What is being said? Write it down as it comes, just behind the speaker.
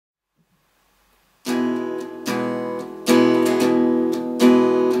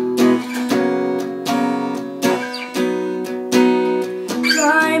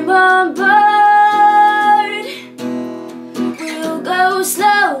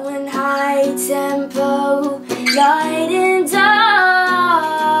going high tempo, light and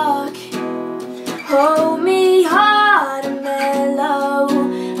dark. Hold me hard and mellow.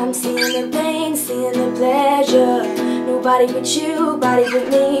 I'm seeing the pain, seeing the pleasure. Nobody but you, body but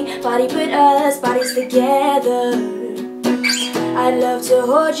me, body but us, bodies together. I love to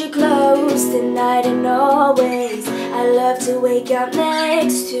hold you close tonight and always. I love to wake up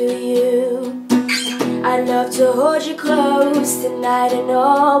next to you. I love to hold you close tonight and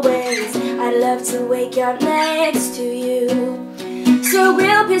always. I love to wake up next to you. So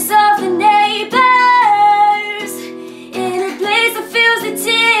we'll piss off the neighbors in a place that feels the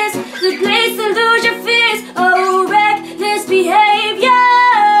tears, the place to lose your fears. Oh, reckless behavior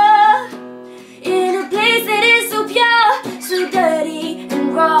in a place that is so pure, so dirty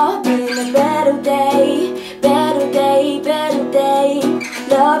and raw. In a better day, better day, better day.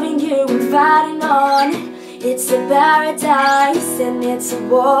 Loving you and fighting on. It's a paradise and it's a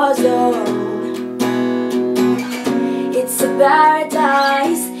war zone. It's a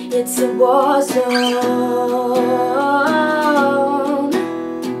paradise, it's a war zone.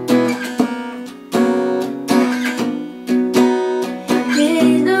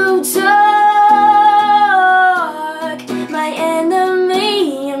 Pillow talk, my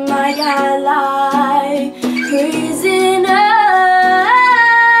enemy and my ally. Prisoners,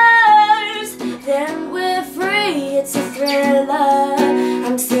 then we're free, it's a thriller.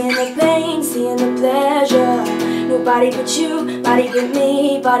 I'm seeing the pain, seeing the pleasure. Nobody but you, body but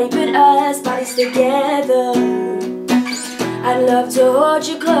me, body but us, bodies together. I love to hold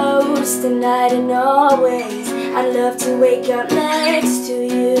you close tonight and always. I love to wake up next to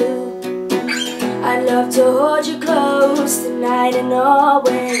you. I love to hold you close tonight and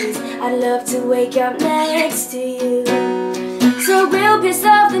always. I love to wake up next to you. So we'll piss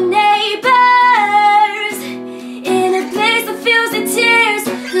off the neighbors in a place that feels the tears,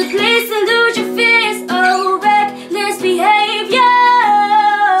 the place to lose your fears. Oh, reckless behavior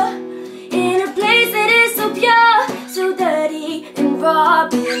in a place that is so pure, so dirty and raw.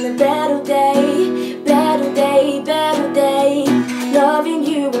 In a better day, better day, better day. Loving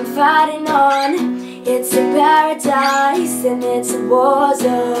you and fighting on. It's a paradise and it's a war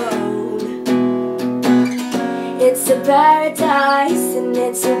zone. It's a paradise and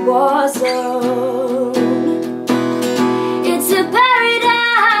it's a war zone. It's a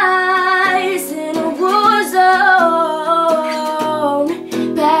paradise and a war zone.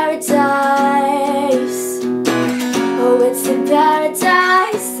 Paradise. Oh, it's a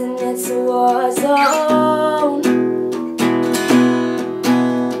paradise and it's a war zone.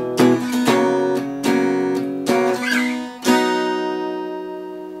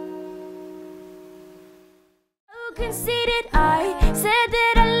 Conceited, I said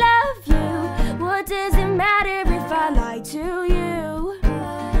that I love you. What does it matter if I lie to you?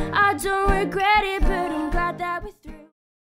 I don't regret